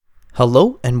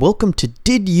Hello and welcome to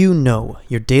Did You Know,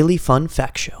 your daily fun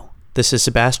fact show. This is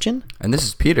Sebastian. And this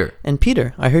is Peter. And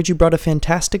Peter, I heard you brought a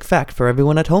fantastic fact for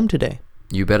everyone at home today.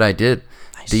 You bet I did.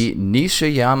 Nice. The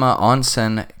Nishiyama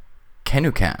Onsen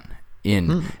Kenukan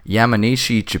in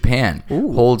Yamanashi, Japan,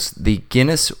 holds the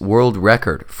Guinness World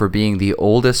Record for being the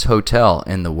oldest hotel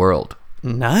in the world.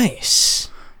 Nice.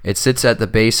 It sits at the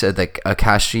base of the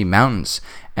Akashi Mountains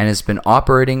and has been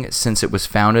operating since it was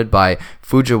founded by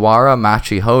Fujiwara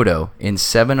Machihodo in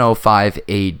 705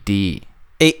 AD.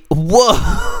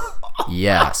 Whoa!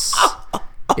 Yes.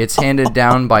 It's handed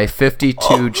down by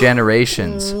 52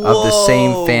 generations of the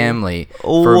same family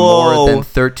for more than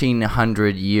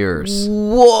 1,300 years.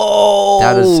 Whoa!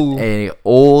 That is an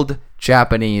old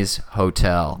Japanese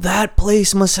hotel. That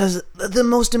place must have the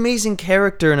most amazing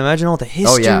character, and imagine all the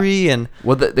history and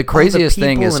well, the craziest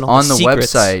thing is on the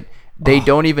website, they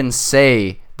don't even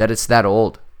say that it's that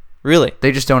old. Really?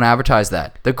 They just don't advertise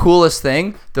that. The coolest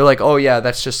thing, they're like, oh yeah,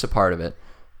 that's just a part of it.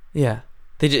 Yeah.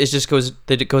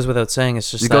 It goes without saying.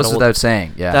 It's just it goes without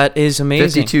saying. Yeah. That is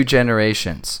amazing. 52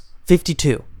 generations.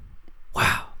 52.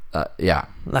 Wow. Yeah.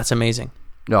 That's amazing.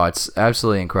 No, it's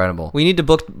absolutely incredible. We need to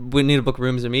book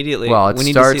rooms immediately. Well, it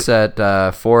starts at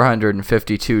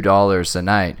 $452 a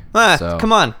night. So.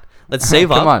 Come on. Let's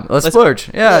save up. Come on. Let's splurge.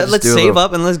 Yeah. Let's save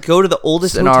up and let's go to the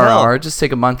oldest hotel. R&R. Just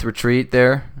take a month retreat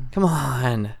there. Come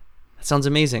on. That sounds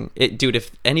amazing. Dude,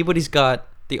 if anybody's got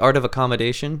the art of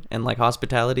accommodation and like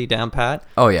hospitality down pat.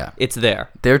 Oh yeah, it's there.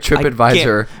 Their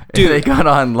TripAdvisor, dude, they got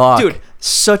on lock. Dude,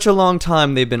 such a long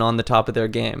time they've been on the top of their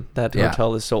game. That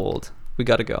hotel is sold. We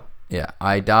got to go. Yeah,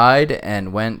 I died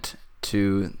and went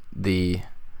to the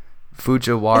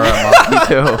Fujiwara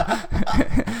Mahito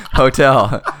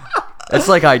Hotel. It's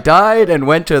like I died and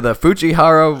went to the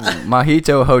Fujiwara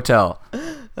Mahito Hotel.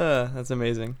 That's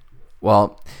amazing.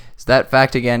 Well, that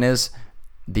fact again is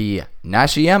the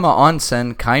Nishiyama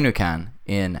Onsen Kenukan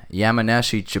in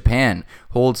Yamanashi, Japan,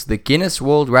 holds the Guinness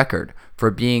World Record for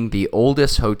being the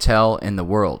oldest hotel in the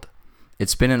world.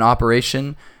 It's been in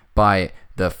operation by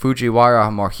the Fujiwara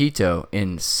Mahito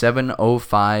in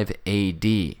 705 AD.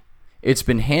 It's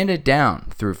been handed down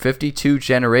through 52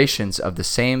 generations of the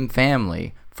same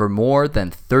family for more than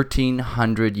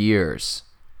 1,300 years.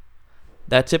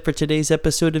 That's it for today's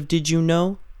episode of Did You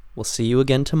Know? We'll see you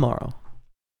again tomorrow.